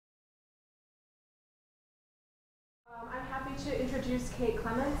happy to introduce Kate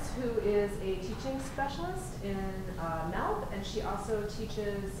Clements, who is a teaching specialist in MELP, and she also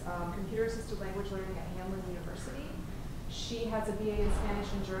teaches computer-assisted language learning at Hamline University. She has a BA in Spanish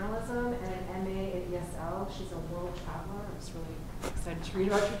and journalism and an MA in ESL. She's a world traveler. I was really excited to read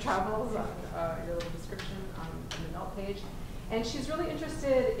about your travels on your little description on the MELP page. And she's really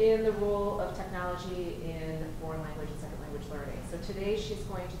interested in the role of technology in foreign language and second language learning. So today she's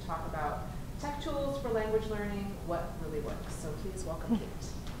going to talk about tech tools for language learning, what really works. So please welcome Kate.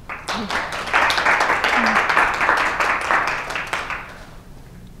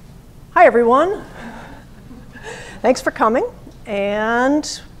 Hi, everyone. Thanks for coming. And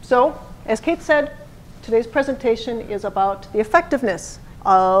so, as Kate said, today's presentation is about the effectiveness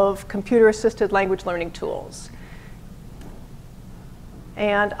of computer-assisted language learning tools.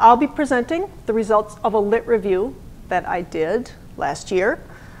 And I'll be presenting the results of a lit review that I did last year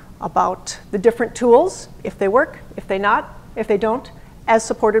about the different tools, if they work, if they don't, as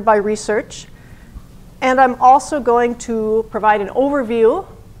supported by research. And I'm also going to provide an overview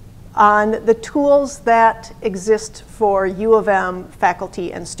on the tools that exist for U of M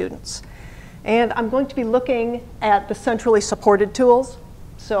faculty and students. And I'm going to be looking at the centrally supported tools,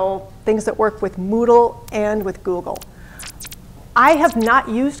 so things that work with Moodle and with Google. I have not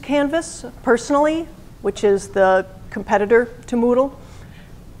used Canvas personally, which is the competitor to Moodle.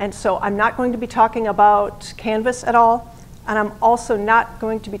 And so I'm not going to be talking about Canvas at all. And I'm also not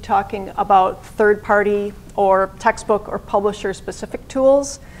going to be talking about third-party or textbook or publisher-specific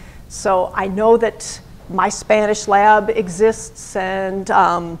tools. So I know that My Spanish Lab exists and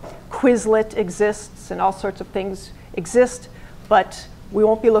Quizlet exists and all sorts of things exist, but we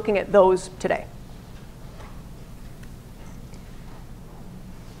won't be looking at those today.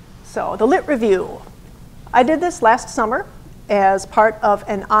 So the lit review. I did this last summer as part of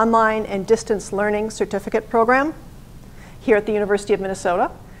an online and distance learning certificate program here at the University of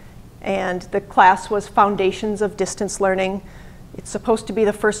Minnesota. And the class was Foundations of Distance Learning. It's supposed to be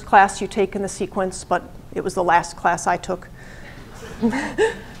the first class you take in the sequence, but it was the last class I took.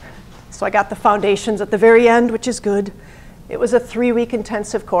 So I got the foundations at the very end, which is good. It was a 3-week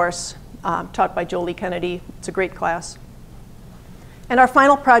intensive course taught by Jolie Kennedy. It's a great class. And our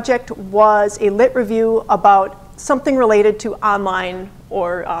final project was a lit review about something related to online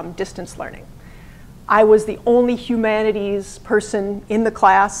or distance learning. I was the only humanities person in the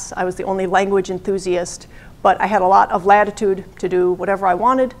class. I was the only language enthusiast, but I had a lot of latitude to do whatever I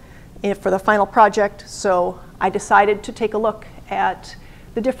wanted for the final project, so I decided to take a look at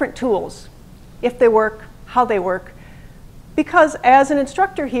the different tools, if they work, how they work, because as an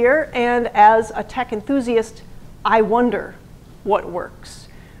instructor here and as a tech enthusiast, I wonder what works.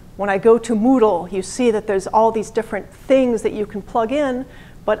 When I go to Moodle, you see that there's all these different things that you can plug in,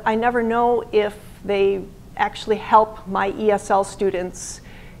 but I never know if they actually help my ESL students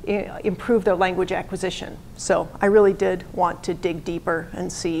improve their language acquisition. So I really did want to dig deeper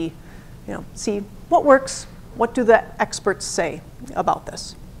and see what works, what do the experts say about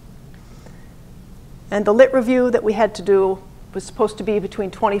this. And the lit review that we had to do was supposed to be between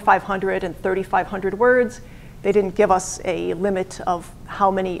 2,500 and 3,500 words. They didn't give us a limit of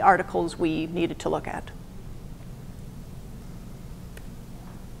how many articles we needed to look at.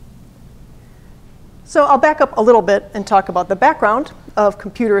 So I'll back up a little bit and talk about the background of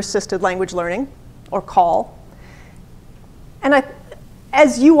computer-assisted language learning, or CARL. And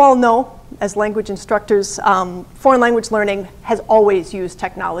as you all know, as language instructors, foreign language learning has always used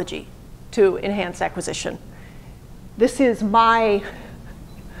technology to enhance acquisition. This is my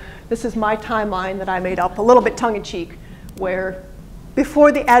timeline that I made up, a little bit tongue-in-cheek, where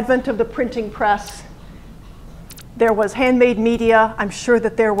before the advent of the printing press, there was handmade media. I'm sure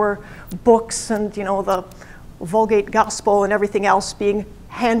that there were books and the Vulgate Gospel and everything else being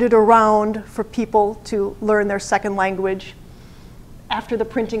handed around for people to learn their second language. After the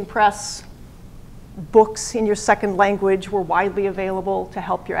printing press, books in your second language were widely available to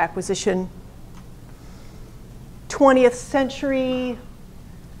help your acquisition. 20th century,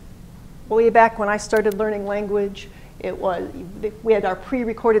 way back when I started learning language, we had our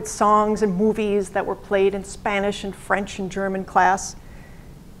pre-recorded songs and movies that were played in Spanish and French and German class.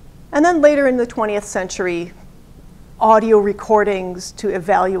 And then later in the 20th century, audio recordings to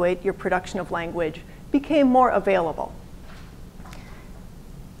evaluate your production of language became more available.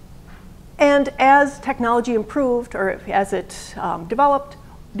 And as technology improved, or as it developed,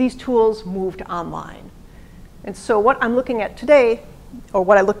 these tools moved online. And so what I'm looking at today, or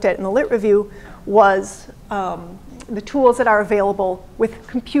what I looked at in the lit review, was the tools that are available with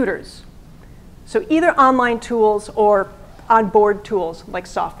computers. So either online tools or onboard tools like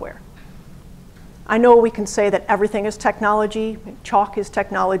software. I know we can say that everything is technology, chalk is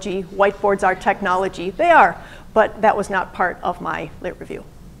technology, whiteboards are technology. They are, but that was not part of my lit review.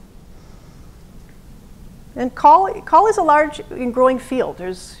 And CARLA is a large and growing field.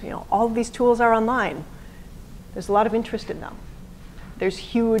 There's, all of these tools are online. There's a lot of interest in them. There's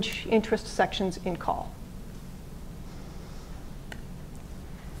huge interest sections in CARLA.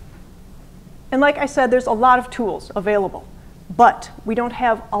 And like I said, there's a lot of tools available, but we don't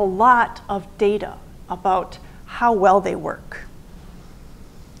have a lot of data about how well they work.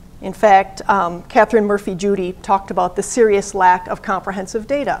 In fact, Catherine Murphy-Judy talked about the serious lack of comprehensive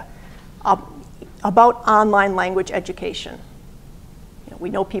data about online language education. We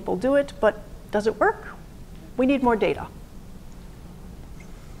know people do it, but does it work? We need more data.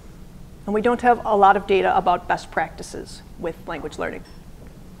 And we don't have a lot of data about best practices with language learning.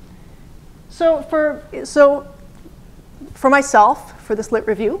 So for myself, for this lit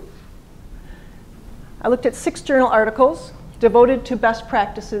review, I looked at 6 journal articles devoted to best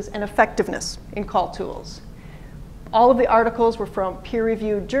practices and effectiveness in CARLA tools. All of the articles were from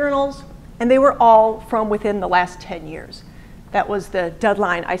peer-reviewed journals, and they were all from within the last 10 years. That was the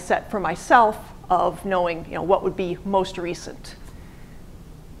deadline I set for myself of knowing what would be most recent.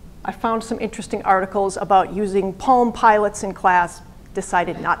 I found some interesting articles about using Palm Pilots in class,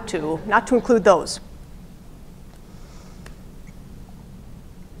 decided not to include those.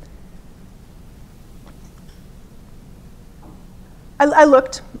 I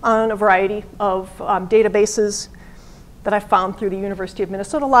looked on a variety of databases that I found through the University of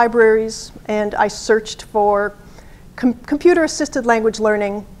Minnesota libraries, and I searched for computer-assisted language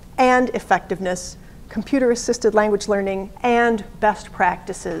learning and effectiveness, computer-assisted language learning and best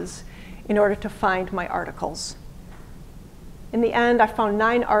practices in order to find my articles. In the end, I found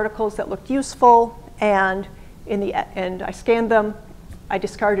 9 articles that looked useful, and in the end, I scanned them. I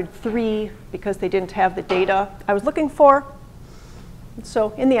discarded 3 because they didn't have the data I was looking for.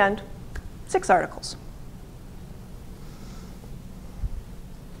 So in the end, 6 articles.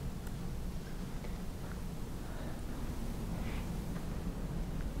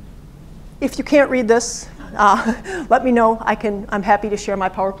 If you can't read this, let me know. I'm happy to share my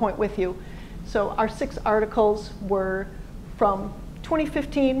PowerPoint with you. So our 6 articles were from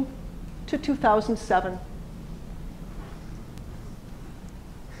 2015 to 2007.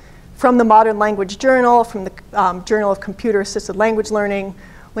 From the Modern Language Journal, from the Journal of Computer-Assisted Language Learning,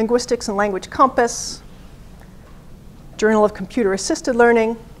 Linguistics and Language Compass, Journal of Computer-Assisted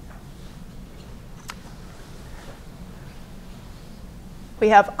Learning. We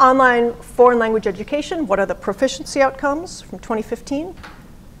have Online Foreign Language Education, What are the Proficiency Outcomes, from 2015.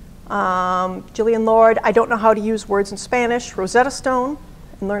 Jillian Lord, I Don't Know How to Use Words in Spanish, Rosetta Stone,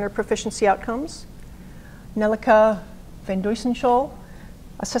 and Learner Proficiency Outcomes. Nellika van Duysenschool,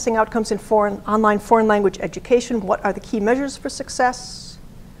 Assessing Outcomes in Online Foreign Language Education, What are the Key Measures for Success?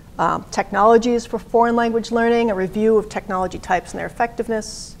 Technologies for Foreign Language Learning, a review of technology types and their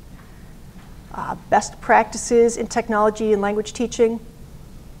effectiveness. Best Practices in Technology and Language Teaching.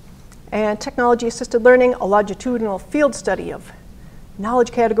 And Technology-Assisted Learning, a longitudinal field study of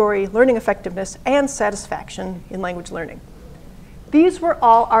knowledge category, learning effectiveness, and satisfaction in language learning. These were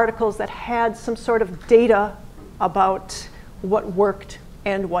all articles that had some sort of data about what worked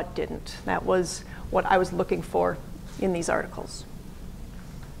and what didn't. That was what I was looking for in these articles.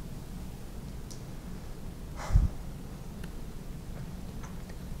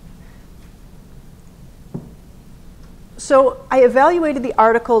 So I evaluated the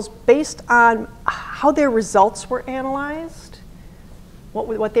articles based on how their results were analyzed,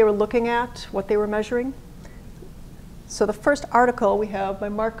 what they were looking at, what they were measuring. So the first article we have by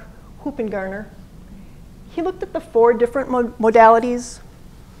Mark Hoopengarner. He looked at the 4 different modalities,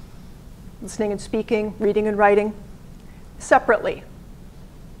 listening and speaking, reading and writing, separately.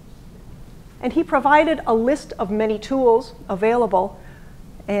 And he provided a list of many tools available.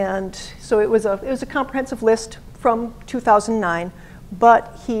 And so it was a comprehensive list from 2009,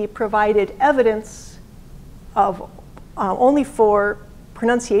 but he provided evidence of only for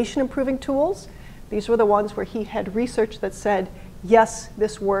pronunciation improving tools. These were the ones where he had research that said, yes,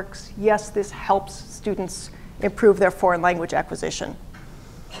 this works, yes, this helps students improve their foreign language acquisition.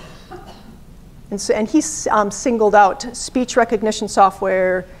 And he singled out speech recognition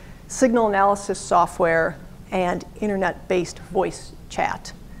software, signal analysis software, and internet-based voice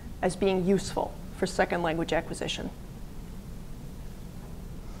chat as being useful for second language acquisition.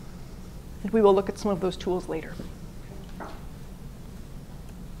 And we will look at some of those tools later.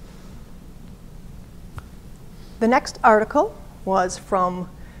 The next article was from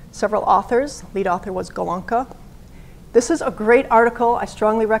several authors. Lead author was Golonka. This is a great article. I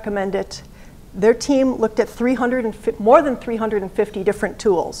strongly recommend it. Their team looked at more than 350 different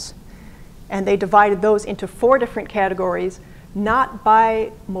tools, and they divided those into 4 different categories, not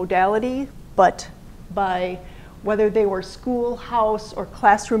by modality, but by whether they were schoolhouse or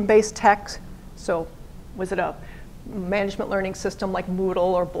classroom-based tech. So was it a management learning system like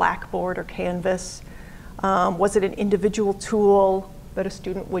Moodle or Blackboard or Canvas? Was it an individual tool that a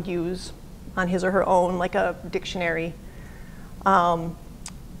student would use on his or her own, like a dictionary?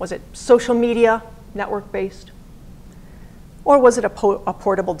 Was it social media, network-based? Or was it a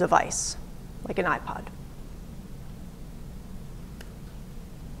portable device, like an iPod?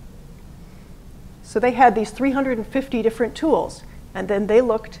 So they had these 350 different tools, and then they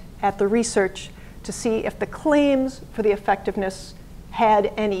looked at the research to see if the claims for the effectiveness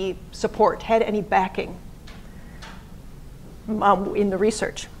had any support, had any backing in the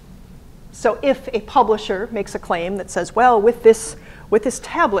research. So if a publisher makes a claim that says, well, with this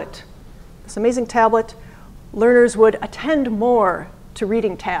tablet, this amazing tablet, learners would attend more to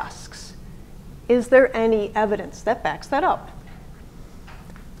reading tasks, is there any evidence that backs that up?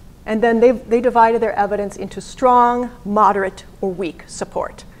 And then they divided their evidence into strong, moderate, or weak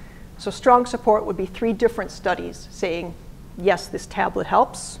support. So strong support would be 3 different studies saying, yes, this tablet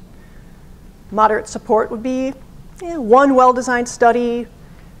helps. Moderate support would be 1 well-designed study,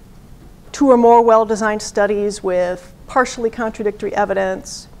 2 or more well-designed studies with partially contradictory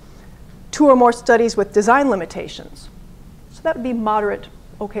evidence, 2 or more studies with design limitations. So that would be moderate,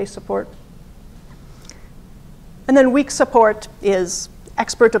 okay support. And then weak support is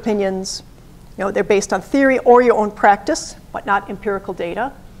expert opinions. They're based on theory or your own practice, but not empirical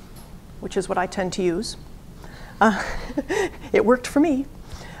data, which is what I tend to use. It worked for me.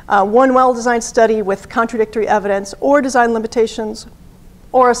 1 well-designed study with contradictory evidence or design limitations,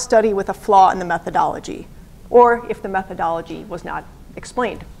 or a study with a flaw in the methodology, or if the methodology was not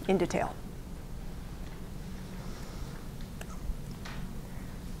explained in detail.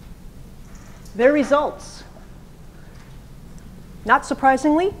 Their results. Not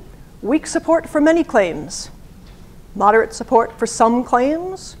surprisingly, weak support for many claims, moderate support for some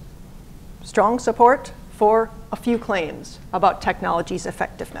claims, strong support for a few claims about technology's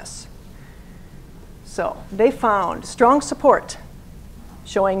effectiveness. So they found strong support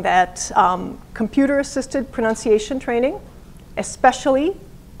showing that computer-assisted pronunciation training, especially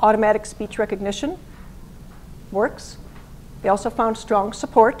automatic speech recognition, works. They also found strong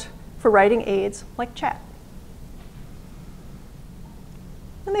support for writing aids like chat.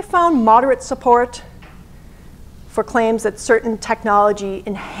 And they found moderate support for claims that certain technology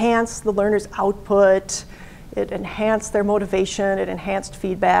enhanced the learner's output, it enhanced their motivation, it enhanced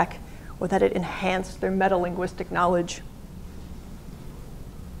feedback, or that it enhanced their metalinguistic knowledge.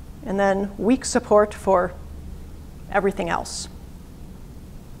 And then weak support for everything else.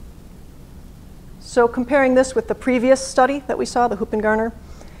 So comparing this with the previous study that we saw, the Hoop and Garner,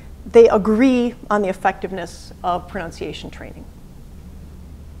 they agree on the effectiveness of pronunciation training.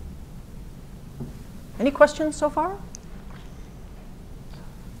 Any questions so far?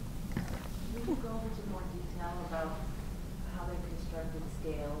 Can you go into more detail about how they constructed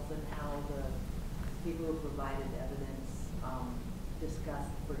scales and how the people who provided evidence discussed,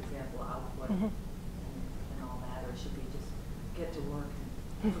 for example, output and all that, or should we just get to work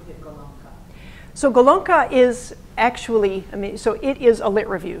and look at Golonka? So Golonka is actually, so it is a lit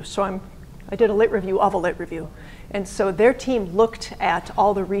review. So I did a lit review of a lit review. And so their team looked at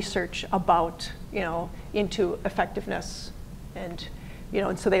all the research about, into effectiveness. And,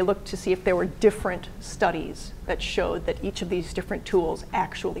 and so they looked to see if there were different studies that showed that each of these different tools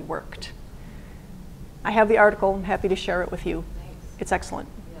actually worked. I have the article. I'm happy to share it with you. Thanks. It's excellent.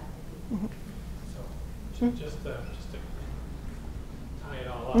 Yeah. So just to tie it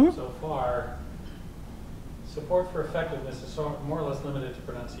all up, so far, support for effectiveness is more or less limited to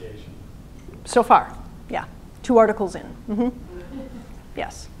pronunciation. So far, yeah. 2 articles in.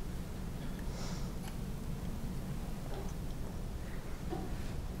 Yes.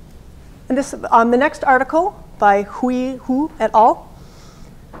 And this, the next article by Hu et al.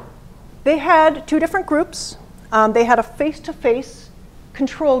 They had 2 different groups. They had a face-to-face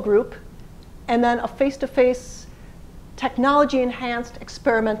control group and then a face-to-face technology-enhanced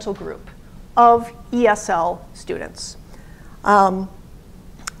experimental group of ESL students.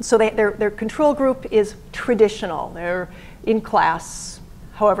 So their control group is traditional. They're in class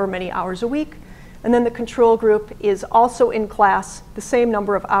however many hours a week. And then the control group is also in class the same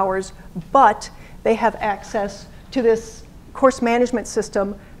number of hours, but they have access to this course management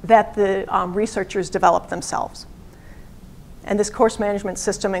system that the researchers developed themselves. And this course management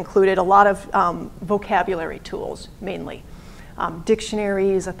system included a lot of vocabulary tools, mainly.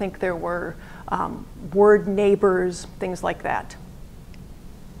 dictionaries. I think there were word neighbors, things like that.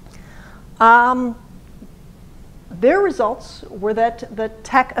 Their results were that the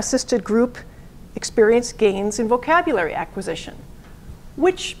tech-assisted group experienced gains in vocabulary acquisition,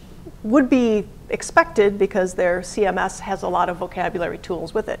 which would be expected because their CMS has a lot of vocabulary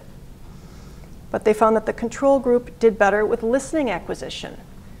tools with it. But they found that the control group did better with listening acquisition.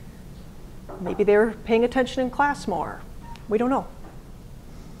 Maybe they were paying attention in class more. We don't know.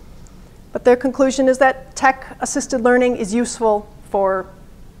 But their conclusion is that tech-assisted learning is useful for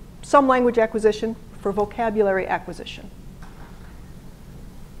some language acquisition, for vocabulary acquisition.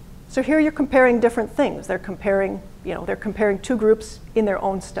 So here you're comparing different things. They're comparing, they're comparing two groups in their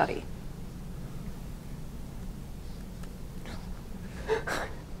own study.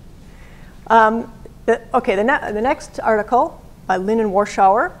 The next article by Lin and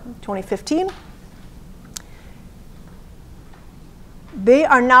Warschauer, 2015. They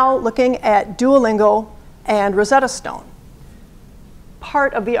are now looking at Duolingo and Rosetta Stone.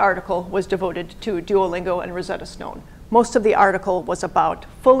 Part of the article was devoted to Duolingo and Rosetta Stone. Most of the article was about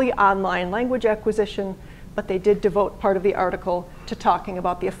fully online language acquisition, but they did devote part of the article to talking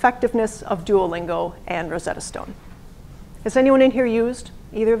about the effectiveness of Duolingo and Rosetta Stone. Has anyone in here used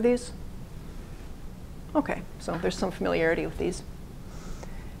either of these? Okay, so there's some familiarity with these.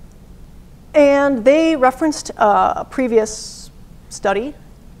 And they referenced a previous study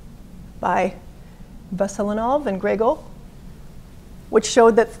by Veselinov and Grego, which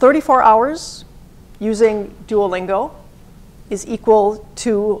showed that 34 hours using Duolingo is equal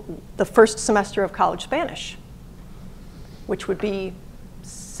to the first semester of college Spanish, which would be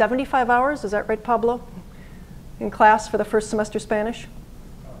 75 hours, is that right, Pablo, in class for the first semester Spanish?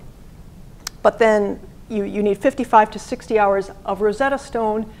 But then you need 55 to 60 hours of Rosetta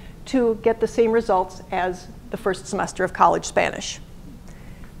Stone to get the same results as the first semester of college Spanish.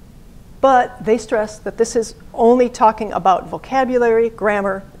 But they stress that this is only talking about vocabulary,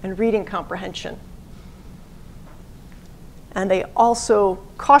 grammar, and reading comprehension. And they also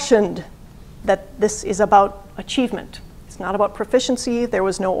cautioned that this is about achievement. It's not about proficiency. There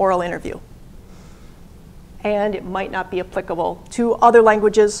was no oral interview. And it might not be applicable to other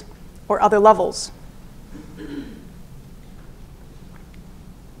languages or other levels.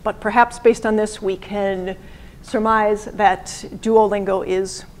 But perhaps based on this, we can surmise that Duolingo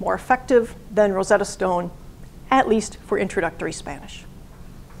is more effective than Rosetta Stone, at least for introductory Spanish.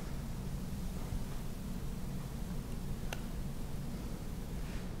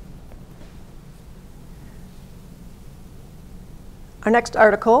 Our next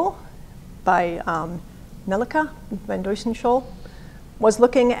article by Nelika van Duysenschool was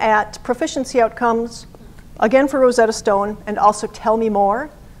looking at proficiency outcomes, again for Rosetta Stone, and also Tell Me More.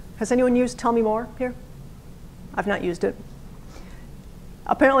 Has anyone used Tell Me More here? I've not used it.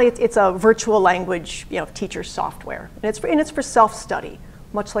 Apparently, it's a virtual language, teacher software, and it's for self-study,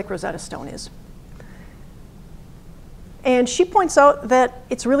 much like Rosetta Stone is. And she points out that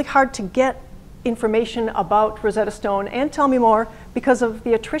it's really hard to get information about Rosetta Stone and Tell Me More because of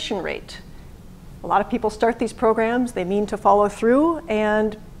the attrition rate. A lot of people start these programs, they mean to follow through,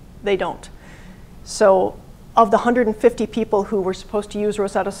 and they don't. So of the 150 people who were supposed to use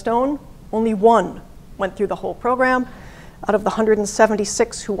Rosetta Stone, only one went through the whole program. Out of the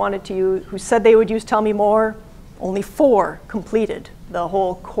 176 who said they would use Tell Me More, only 4 completed the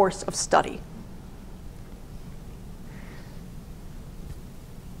whole course of study.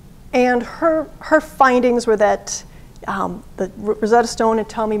 And her findings were that the Rosetta Stone and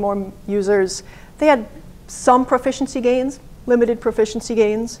Tell Me More users, they had some proficiency gains, limited proficiency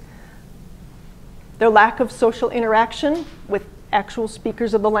gains. Their lack of social interaction with actual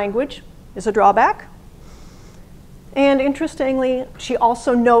speakers of the language is a drawback. And interestingly, she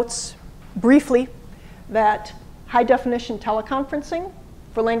also notes briefly that high-definition teleconferencing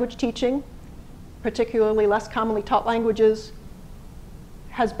for language teaching, particularly less commonly taught languages,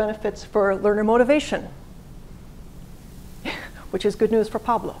 has benefits for learner motivation, which is good news for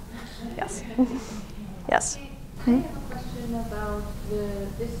Pablo. Yes. Yes. I have a question about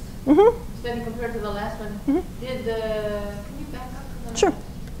this study compared to the last one. Can you back up to the Sure.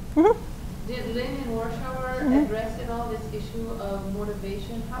 Did Lin and Warschauer address at all this issue of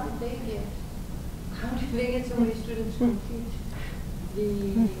motivation? How did they get so many students to complete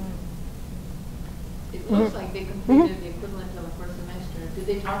the? It looks like they completed the equivalent of the first semester. Did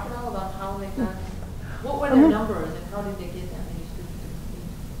they talk at all about how they got? What were their numbers and how did they get that many students to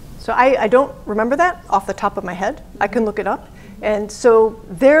complete? So I don't remember that off the top of my head. I can look it up. And so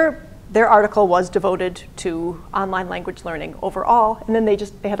their article was devoted to online language learning overall, and then they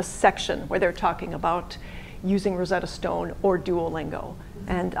had a section where they're talking about, using Rosetta Stone or Duolingo.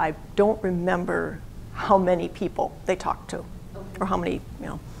 And I don't remember how many people they talked to, or how many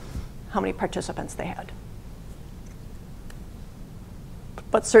participants they had.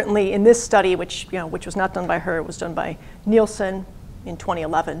 But certainly in this study, which was not done by her, it was done by Nielsen in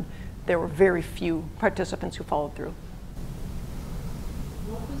 2011, there were very few participants who followed through.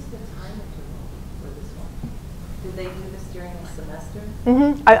 What was the time interval for this one? Did they do this during the semester?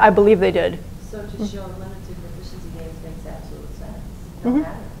 Mm-hmm. I believe they did. So to show limited proficiency gains makes absolute sense. No Mm-hmm.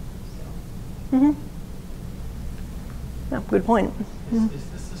 matter. So. Mm-hmm. Yeah, good point. Is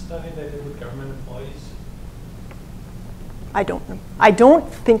this the study they did with government employees? I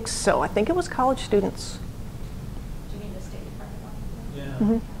don't think so. I think it was college students. Do you mean the State Department one? Yeah.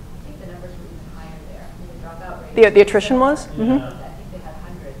 Mm-hmm. I think the numbers were even higher there. I mean, the dropout rate. The attrition was? Yeah. Mm-hmm. I think they had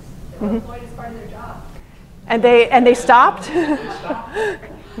hundreds. They were employed as part of their job. And they stopped?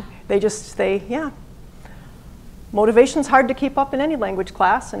 They stopped. Yeah. Motivation's hard to keep up in any language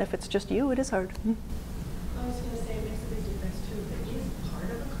class, and if it's just you, it is hard. Mm-hmm. I was going to say it makes a big difference too if it is part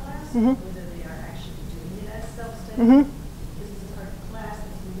of a class, Mhm. whether they are actually doing it as self-study. Mhm. This is a part of the class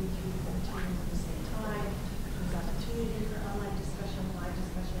that's moving through the materials at the same time. There's opportunity for online discussion, live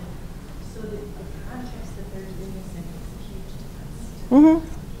discussion, so that the context that they're doing this in makes a huge difference. Mm-hmm.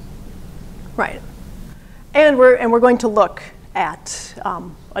 Right. And we're going to look at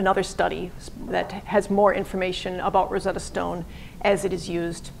another study that has more information about Rosetta Stone as it is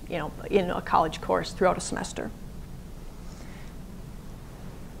used, in a college course throughout a semester.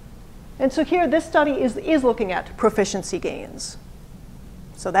 And so here, this study is looking at proficiency gains.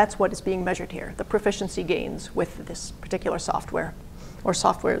 So that's what is being measured here, the proficiency gains with this particular software or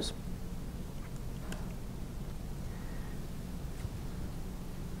softwares.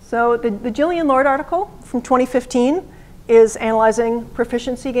 So the Gillian Lord article from 2015 is analyzing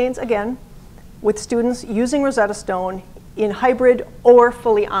proficiency gains, again, with students using Rosetta Stone in hybrid or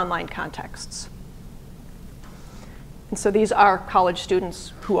fully online contexts. And so these are college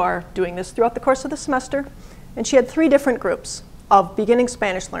students who are doing this throughout the course of the semester. And she had 3 different groups of beginning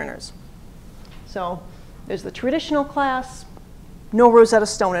Spanish learners. So there's the traditional class, no Rosetta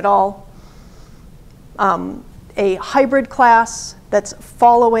Stone at all. A hybrid class that's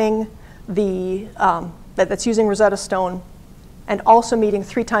following that's using Rosetta Stone and also meeting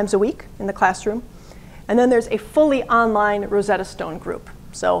 3 times a week in the classroom. And then there's a fully online Rosetta Stone group.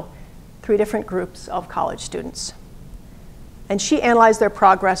 So 3 different groups of college students. And she analyzed their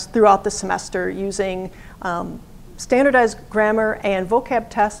progress throughout the semester using standardized grammar and vocab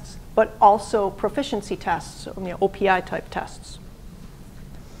tests, but also proficiency tests, OPI type tests.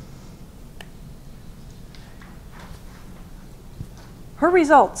 Her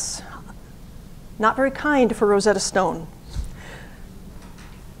results, not very kind for Rosetta Stone.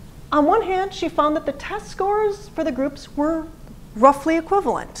 On one hand, she found that the test scores for the groups were roughly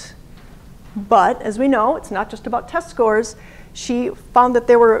equivalent. But as we know, it's not just about test scores. She found that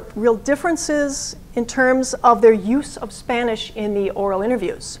there were real differences in terms of their use of Spanish in the oral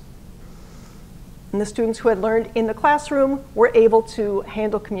interviews. And the students who had learned in the classroom were able to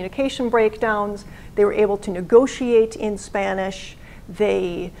handle communication breakdowns. They were able to negotiate in Spanish.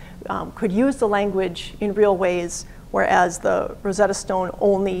 They could use the language in real ways, whereas the Rosetta Stone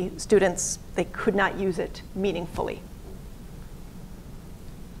only students, they could not use it meaningfully.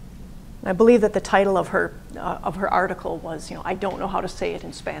 And I believe that the title of her article was, I don't know how to say it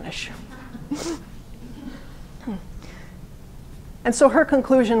in Spanish. And so her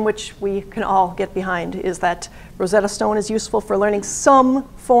conclusion, which we can all get behind, is that Rosetta Stone is useful for learning some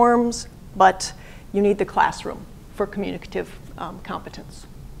forms, but you need the classroom for communicative competence.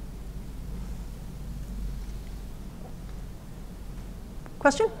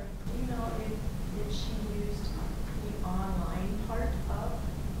 Question? Do you know if she used the online part of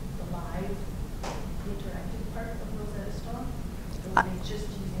the live interactive part of Rosetta Stone? Or were they just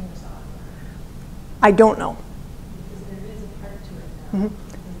using the software? I don't know. Because there is a part to it now. Mhm. And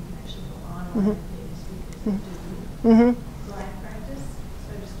you can actually go online and pay speakers and do Mm-hmm. live practice.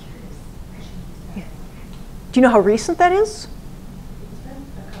 So I'm just curious if she used that. Yeah. Do you know how recent that is? It's been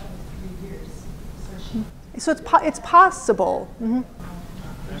a couple of 3 years. So she So it's possible. Mm-hmm.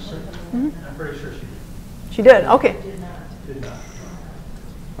 I'm pretty sure she did. She did, okay. did not. Did not.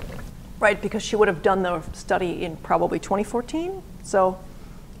 Right, because she would have done the study in probably 2014, so,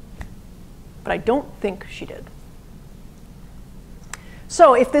 but I don't think she did.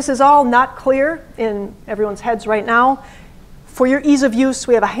 So if this is all not clear in everyone's heads right now, for your ease of use,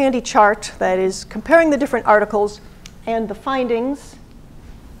 we have a handy chart that is comparing the different articles and the findings.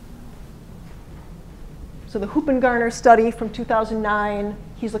 So the Hoopengarner study from 2009,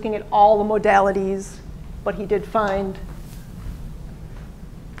 he's looking at all the modalities. but he did find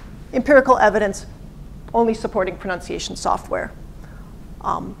empirical evidence only supporting pronunciation software.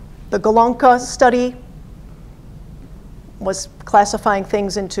 The Golonka study was classifying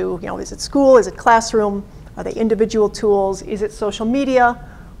things into, is it school, is it classroom, are they individual tools, is it social media,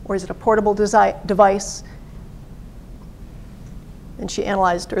 or is it a portable device? And she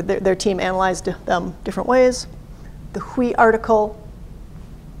analyzed, or their team analyzed them different ways. The Hui article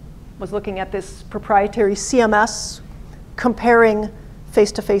was looking at this proprietary CMS, comparing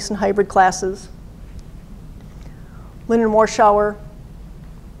face-to-face and hybrid classes. Lynn and Warschauer,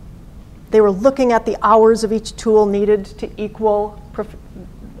 they were looking at the hours of each tool needed to equal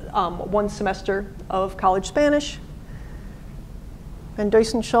 1 semester of college Spanish. Van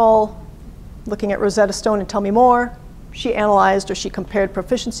Duysenschool, looking at Rosetta Stone and Tell Me More. She analyzed, or she compared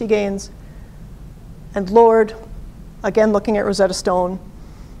proficiency gains. And Lord, again looking at Rosetta Stone,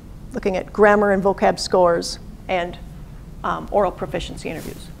 looking at grammar and vocab scores and oral proficiency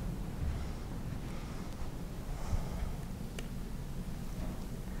interviews.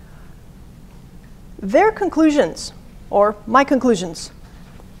 Their conclusions, or my conclusions: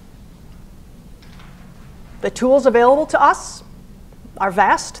 the tools available to us are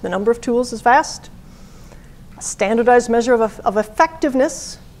vast. The number of tools is vast. A standardized measure of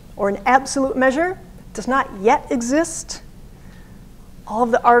effectiveness, or an absolute measure, does not yet exist. All of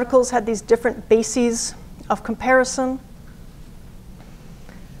the articles had these different bases of comparison.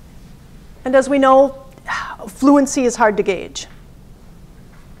 And as we know, fluency is hard to gauge.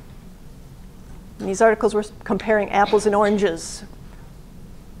 And these articles were comparing apples and oranges.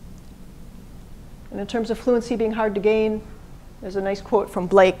 And in terms of fluency being hard to gain, there's a nice quote from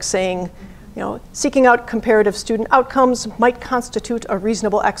Blake saying, seeking out comparative student outcomes might constitute a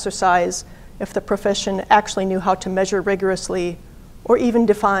reasonable exercise if the profession actually knew how to measure rigorously or even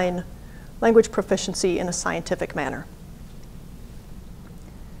define language proficiency in a scientific manner.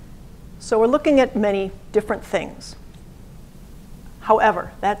 So we're looking at many different things.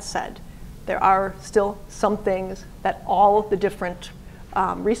 However, that said, there are still some things that all the different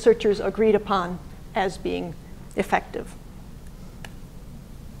researchers agreed upon as being effective.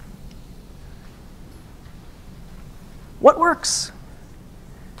 What works?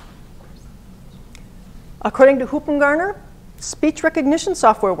 According to Huppengarner, speech recognition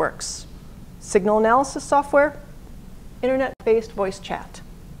software works. Signal analysis software, internet-based voice chat.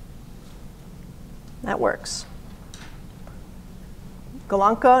 That works.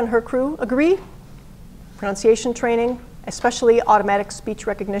 Golonka and her crew agree. Pronunciation training, especially automatic speech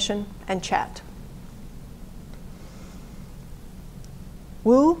recognition and chat.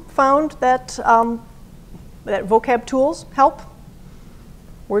 Wu found that, that vocab tools help.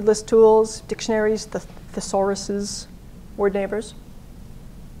 Wordless tools, dictionaries, thesauruses, word neighbors.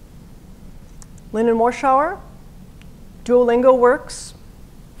 Lynn and Warschauer, Duolingo works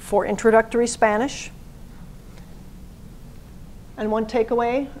for introductory Spanish. And one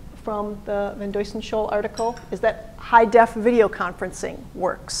takeaway from the Van Duysenschool article is that high-def video conferencing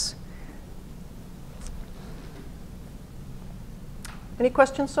works. Any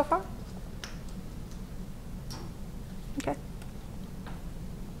questions so far? Okay.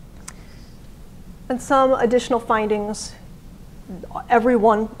 And some additional findings.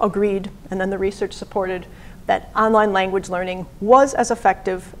 Everyone agreed, and then the research supported, that online language learning was as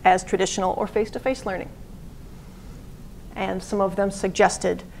effective as traditional or face-to-face learning. And some of them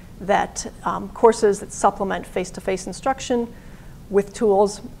suggested that courses that supplement face-to-face instruction with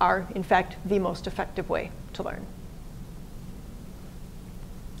tools are, in fact, the most effective way to learn.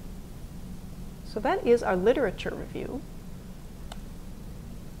 So that is our literature review.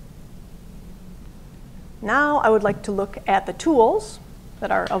 Now I would like to look at the tools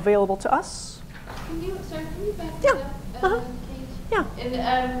that are available to us. Can you back Yeah. that up, Kate? Yeah.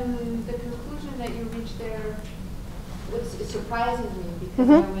 And the conclusion that you reached there, it surprises me because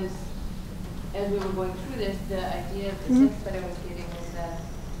I was, as we were going through this, the idea of the sense that I was getting was that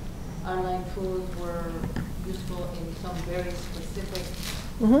online tools were useful in some very specific,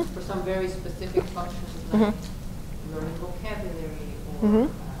 for some very specific functions like learning vocabulary or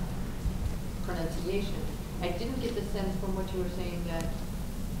pronunciation. I didn't get the sense from what you were saying that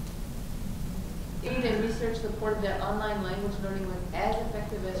aid and research supported that online language learning was as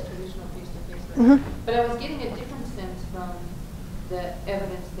effective as traditional face-to-face learning. But I was getting a different sense from the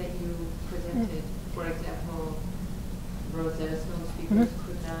evidence that you presented. For example, Rosetta Stone speakers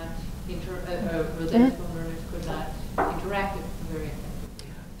could not, Rosetta Stone learners could not interact very effectively.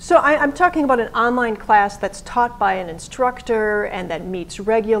 So I'm talking about an online class that's taught by an instructor and that meets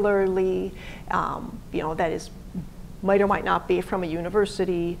regularly, that is might or might not be from a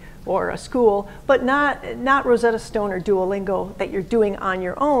university or a school, but not Rosetta Stone or Duolingo that you're doing on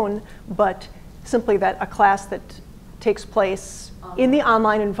your own, but simply that a class that takes place in the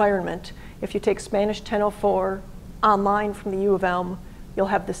online environment. If you take Spanish 1004 online from the U of M, you'll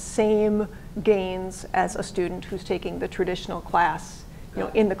have the same gains as a student who's taking the traditional class,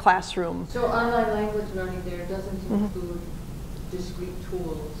 in the classroom. So online language learning there doesn't include discrete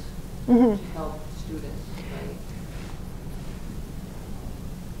tools Mm-hmm. to help students, right?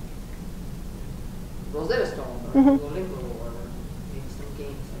 Rosetta Stone or Duolingo or maybe some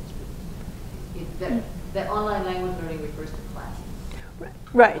games like students. That online language learning refers to classes.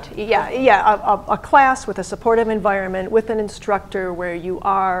 Right, yeah, a class with a supportive environment, with an instructor where you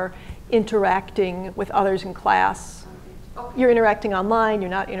are interacting with others in class. Okay. You're interacting online,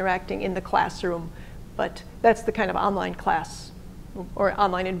 you're not interacting in the classroom, but that's the kind of online class or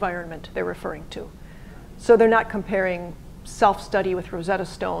online environment they're referring to. So they're not comparing self-study with Rosetta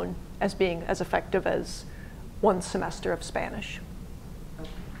Stone as being as effective as one semester of Spanish. Okay.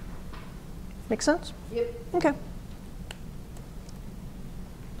 Make sense? Yep. Okay.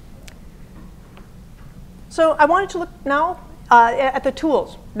 So I wanted to look now at the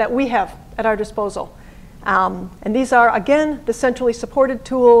tools that we have at our disposal. And these are, again, the centrally supported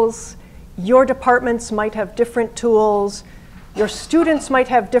tools. Your departments might have different tools. Your students might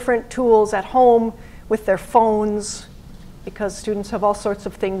have different tools at home with their phones, because students have all sorts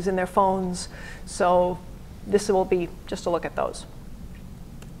of things in their phones. So this will be just a look at those.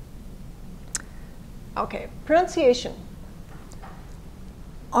 Okay, pronunciation.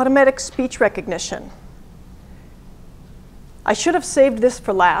 Automatic speech recognition. I should have saved this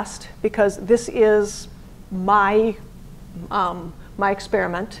for last because this is my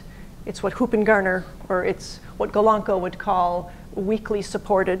experiment. It's what Hoop and Garner, or it's what Golanko would call weakly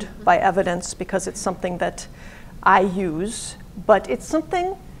supported by evidence, because it's something that I use, but it's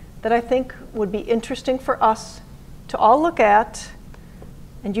something that I think would be interesting for us to all look at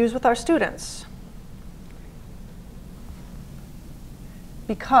and use with our students.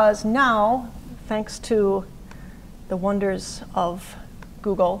 Because now, thanks to the wonders of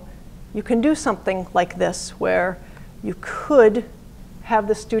Google, you can do something like this where you could have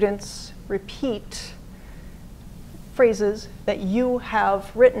the students repeat phrases that you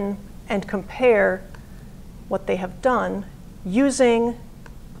have written and compare what they have done using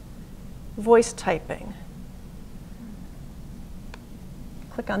voice typing.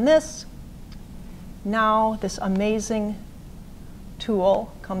 Click on this. Now this amazing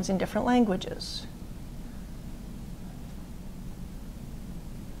tool comes in different languages.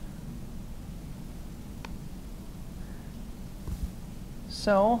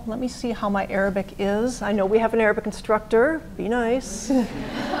 So let me see how my Arabic is. I know we have an Arabic instructor. Be nice. Let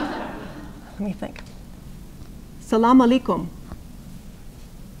me think. Salam alaikum.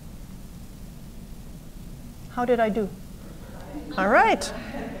 How did I do? All right.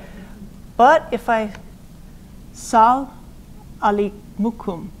 But if I sal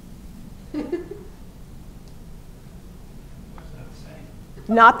alaikum.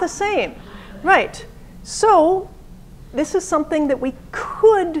 Not the same. Right. So this is something that we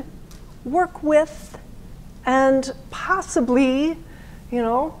could work with and possibly,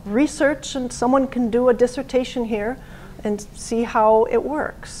 research, and someone can do a dissertation here and see how it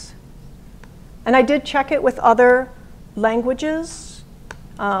works. And I did check it with other languages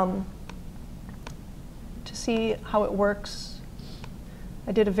to see how it works.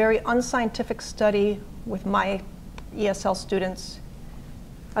 I did a very unscientific study with my ESL students.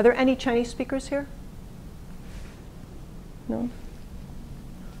 Are there any Chinese speakers here? No?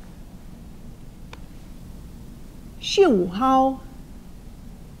 15号.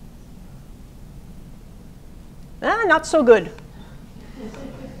 Not so good.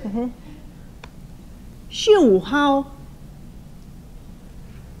 15号.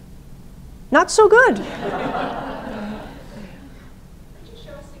 Not so good. Could you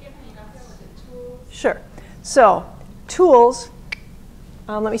show us again how you got there with the tools? Sure. So, tools.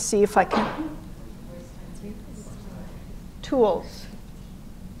 Let me see if I can. Tools.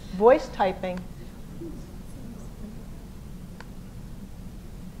 Voice typing.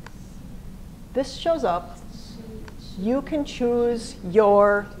 This shows up. You can choose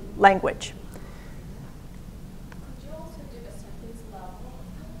your language. Could you also do a sentence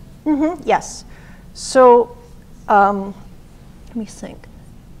level? Yes. So let me think.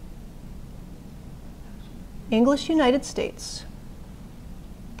 English United States.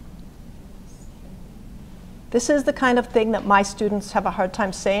 This is the kind of thing that my students have a hard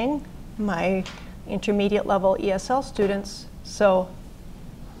time saying, my intermediate level ESL students. So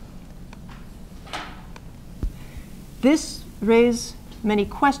this raise many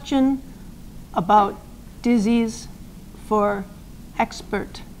question about disease for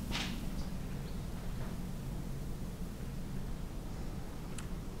expert?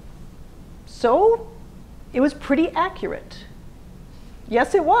 So it was pretty accurate.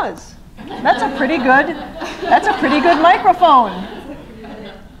 Yes, it was. That's a pretty good microphone.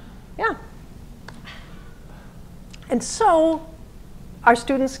 Yeah. And so our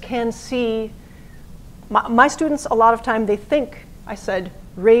students can see, my students a lot of time they think I said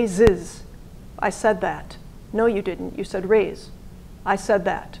raises. I said that. No, you didn't. You said raise. I said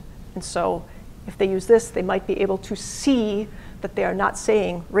that. And so if they use this, they might be able to see that they are not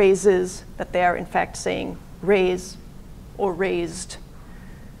saying raises, that they are in fact saying raise or raised.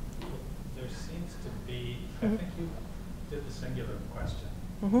 There seems to be, I think you did the singular question,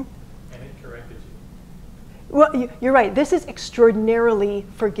 and it corrected you. Well, you're right. This is extraordinarily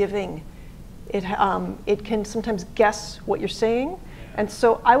forgiving. It can sometimes guess what you're saying. And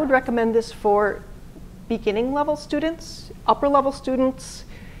so I would recommend this for beginning level students, upper level students.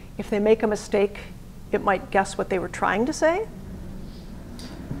 If they make a mistake, it might guess what they were trying to say.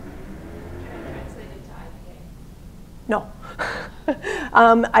 No.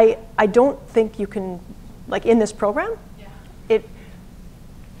 I don't think you can, like in this program,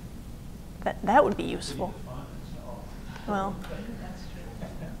 that would be useful. Well.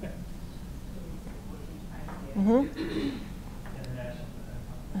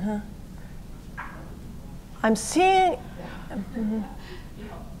 I'm seeing,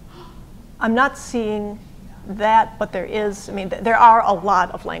 I'm not seeing that, but there is, I mean, there are a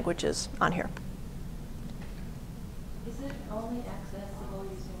lot of languages on here. Is it only accessible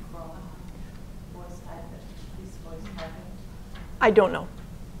using CARLA? Voice typing? Is voice typing? I don't know.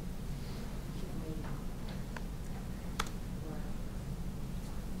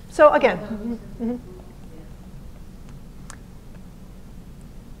 So again,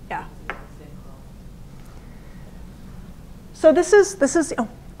 yeah. So this is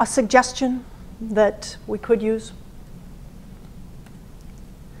a suggestion that we could use.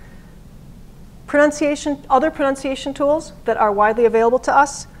 Pronunciation, other pronunciation tools that are widely available to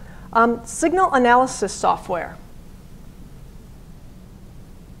us. Signal analysis software.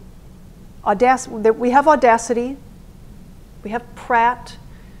 We have Audacity. We have Pratt.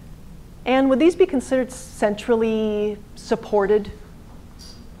 And would these be considered centrally supported?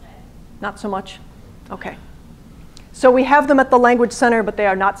 Not so much? Okay. So we have them at the Language Center, but they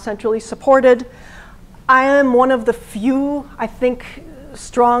are not centrally supported. I am one of the few, I think,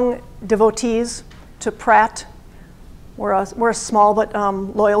 strong devotees to Pratt. We're a small but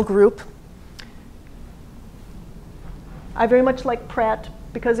loyal group. I very much like Pratt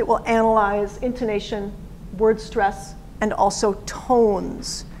because it will analyze intonation, word stress, and also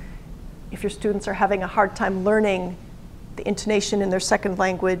tones. If your students are having a hard time learning the intonation in their second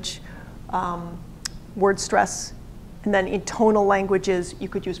language, word stress, and then in tonal languages, you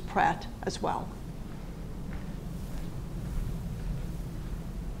could use Pratt as well.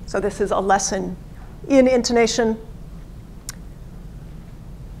 So this is a lesson in intonation.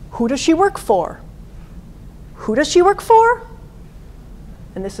 Who does she work for? Who does she work for?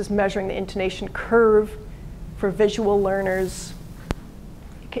 And this is measuring the intonation curve for visual learners.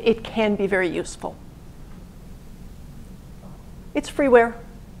 It can be very useful. It's freeware.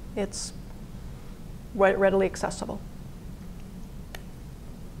 It's readily accessible.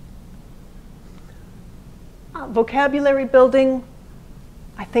 Vocabulary building.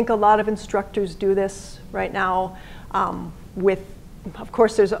 I think a lot of instructors do this right now with, of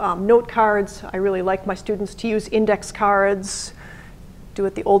course, there's note cards. I really like my students to use index cards, do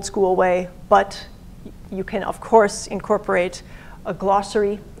it the old school way, but you can, of course, incorporate a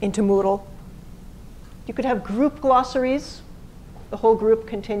glossary into Moodle. You could have group glossaries. The whole group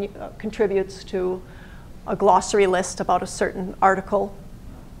contributes to a glossary list about a certain article,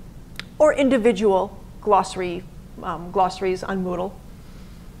 or individual glossaries on Moodle.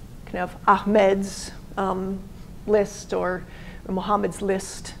 You can have Ahmed's list or Mohammed's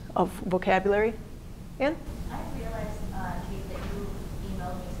list of vocabulary. Ann? I realized, Kate, that you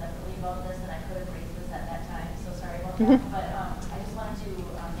emailed me separately about this, and I could have raised this at that time, so sorry about that. But I just wanted to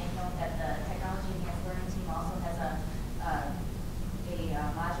make note that the Technology Enhanced Learning team also has a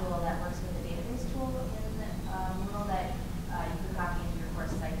module that works with the database tool in Moodle that you can copy into your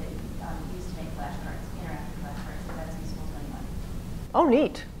course site that you use to make flashcards, interactive flashcards, so that's useful to anyone. Oh,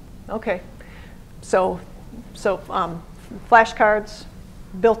 neat. Okay. So flashcards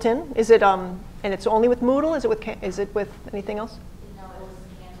built in. Is it and it's only with Moodle? Is it with anything else? No, it was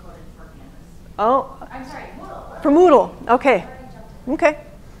hand-coded for Canvas. Oh. I'm sorry, Moodle. For Moodle. Okay. Okay.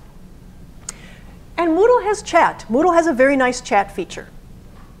 And Moodle has chat. Moodle has a very nice chat feature.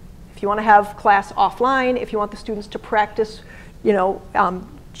 If you want to have class offline, if you want the students to practice,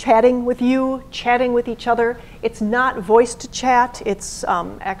 chatting with you, chatting with each other, it's not voice to chat, it's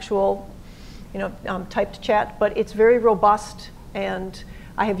actual, typed chat, but it's very robust, and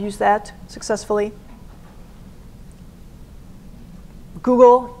I have used that successfully.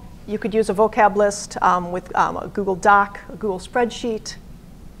 Google, you could use a vocab list with a Google Doc, a Google spreadsheet.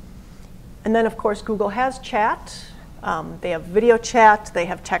 And then, of course, Google has chat. They have video chat. They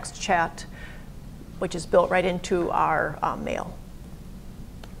have text chat, which is built right into our mail.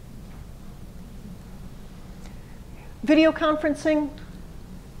 Video conferencing.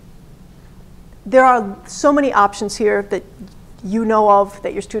 There are so many options here that you know of,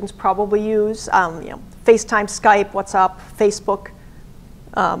 that your students probably use. FaceTime, Skype, WhatsApp, Facebook.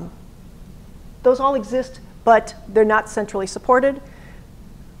 Those all exist, but they're not centrally supported.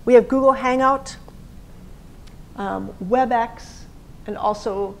 We have Google Hangout, WebEx, and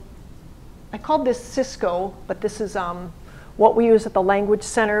also, I called this Cisco, but this is what we use at the Language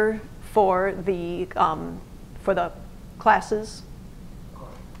Center for the classes,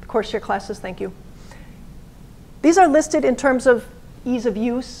 course share classes, thank you. These are listed in terms of ease of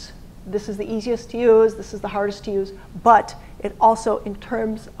use. This is the easiest to use, this is the hardest to use, but it also, in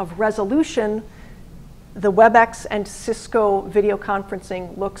terms of resolution, the WebEx and Cisco video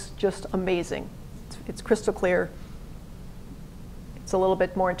conferencing looks just amazing. It's crystal clear. It's a little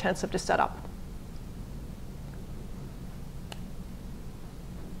bit more intensive to set up.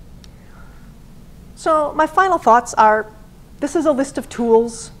 So my final thoughts are, this is a list of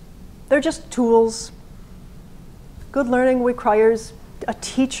tools. They're just tools. Good learning requires a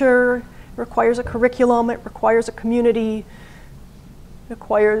teacher, requires a curriculum, it requires a community.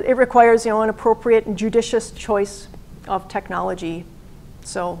 It requires an appropriate and judicious choice of technology.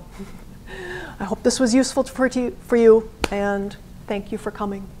 So I hope this was useful for you, and thank you for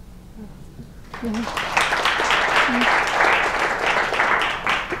coming.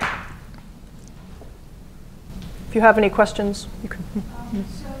 If you have any questions, you can. So you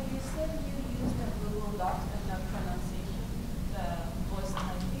said you used the Google Docs and the pronunciation, the voice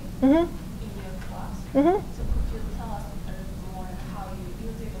typing in your class. So could you tell us a little more how you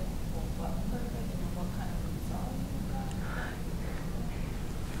use it for what purpose and what kind of results you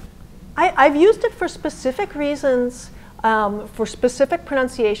got? I've used it for specific reasons, for specific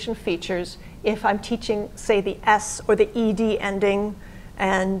pronunciation features. If I'm teaching, say, the S or the ED ending,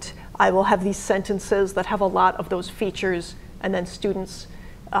 and I will have these sentences that have a lot of those features, and then students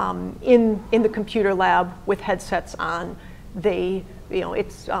in the computer lab with headsets on, they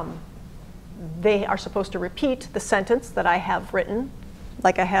are supposed to repeat the sentence that I have written,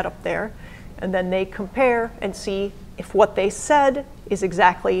 like I had up there, and then they compare and see if what they said is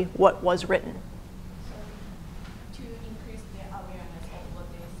exactly what was written. So to increase their awareness of what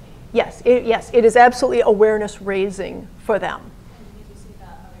they say. Yes, it is absolutely awareness raising for them. And did you see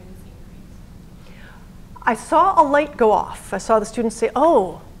that awareness increase? I saw a light go off. I saw the students say,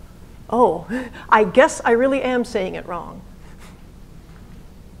 oh, I guess I really am saying it wrong.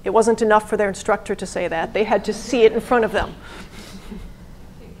 It wasn't enough for their instructor to say that. They had to see it in front of them.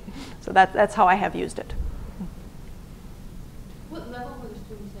 So that's how I have used it. What level were the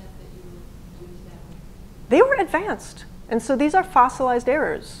students at that you used that with? They were advanced. And so these are fossilized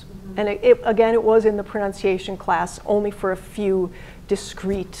errors. And again, it was in the pronunciation class only for a few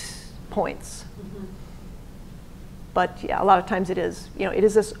discrete points. But yeah, a lot of times it is. It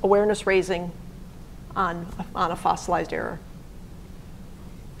is this awareness raising on a fossilized error.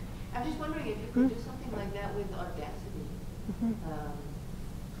 I'm just wondering if you could do something like that with Audacity.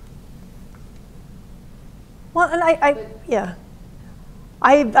 Well, and I'm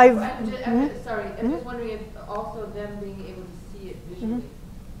just wondering if also them being able to see it visually,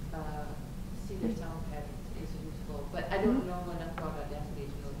 see their sound patterns is useful. But I don't know enough about Audacity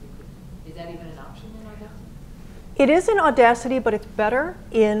to know if you could. Is that even an option in Audacity? It is in Audacity, but it's better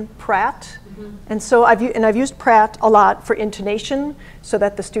in Pratt. And so I've used Pratt a lot for intonation, so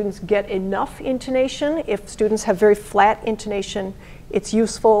that the students get enough intonation. If students have very flat intonation, it's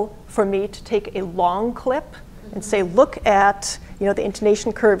useful for me to take a long clip and say, look at the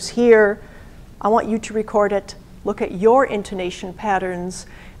intonation curves here. I want you to record it. Look at your intonation patterns.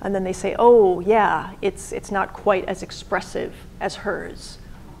 And then they say, oh, yeah, it's not quite as expressive as hers.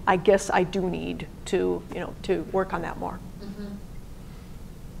 I guess I do need to work on that more.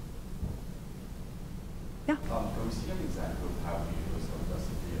 Yeah. Can we see an example of how you use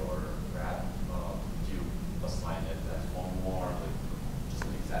Audacity or Pratt? Do you assign it as one more, just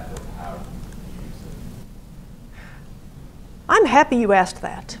an example of how you use it? I'm happy you asked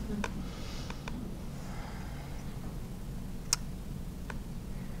that.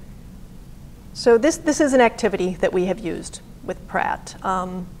 So this is an activity that we have used with Pratt.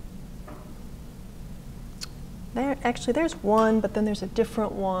 Actually, there's one, but then there's a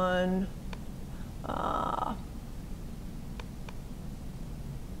different one.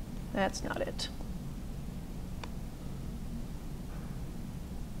 That's not it.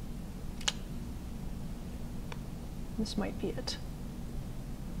 This might be it.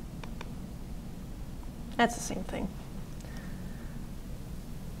 That's the same thing.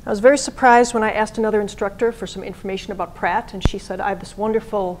 I was very surprised when I asked another instructor for some information about Pratt, and she said, I have this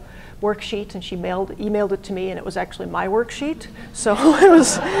wonderful worksheet, and she emailed it to me, and it was actually my worksheet. So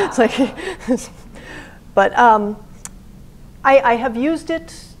it's like, but I have used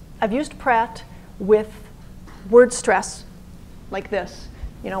it. I've used Pratt with word stress, like this,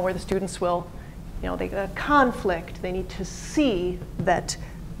 where the students will, conflict. They need to see that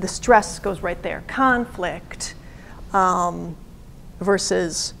the stress goes right there. Conflict.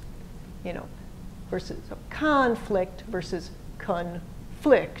 Versus, so conflict versus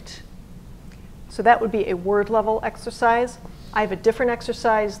conflict. So that would be a word level exercise. I have a different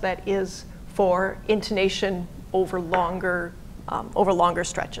exercise that is for intonation over longer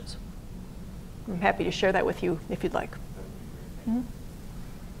stretches. I'm happy to share that with you if you'd like. Mm-hmm.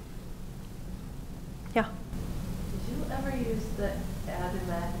 Yeah. Did you ever use the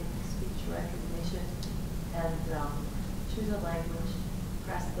automatic speech recognition and choose a language,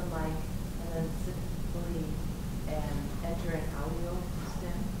 press the mic, and then simply enter an audio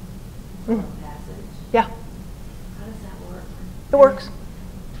stem from a passage? Yeah. How does that work? It works.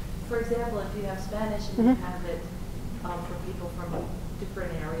 For example, if you have Spanish and you have it for people from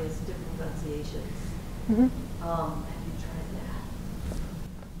different areas, different pronunciations, have you tried that?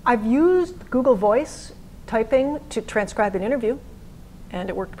 I've used Google Voice typing to transcribe an interview, and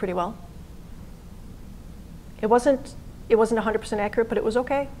it worked pretty well. It wasn't 100% accurate, but it was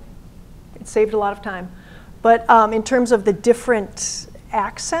okay. It saved a lot of time. But in terms of the different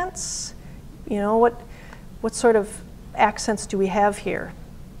accents, what sort of accents do we have here?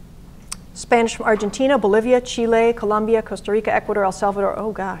 Spanish from Argentina, Bolivia, Chile, Colombia, Costa Rica, Ecuador, El Salvador.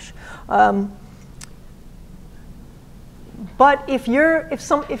 Oh gosh. But if you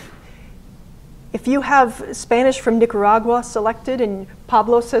have Spanish from Nicaragua selected and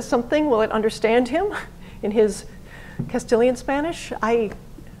Pablo says something, will it understand him in his Castilian Spanish? I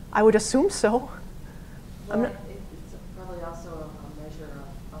would assume so. Well, it's probably also a measure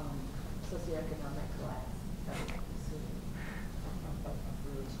of socioeconomic class. I would assume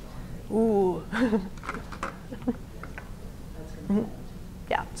really strongly. Ooh. That's going to be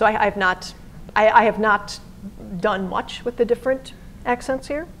Yeah. So I have not done much with the different accents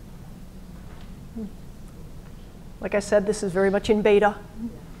here. Like I said, this is very much in beta.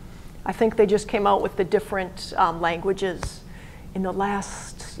 I think they just came out with the different languages in the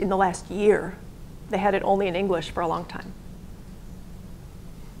last year. They had it only in English for a long time.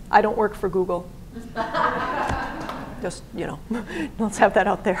 I don't work for Google. Just, let's have that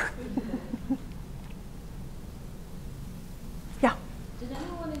out there. Yeah. Did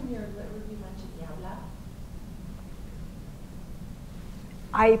anyone in your lit review mention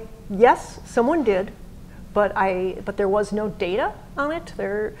Yabla? Yes, someone did, but there was no data on it.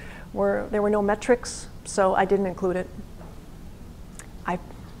 There were no metrics, so I didn't include it.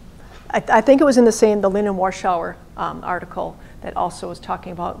 I think it was in the Lynn and Warschauer article that also was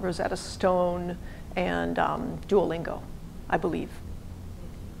talking about Rosetta Stone and Duolingo, I believe.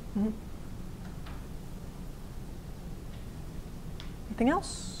 Mm-hmm. Anything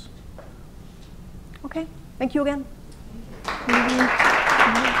else? Okay, thank you again. Thank you.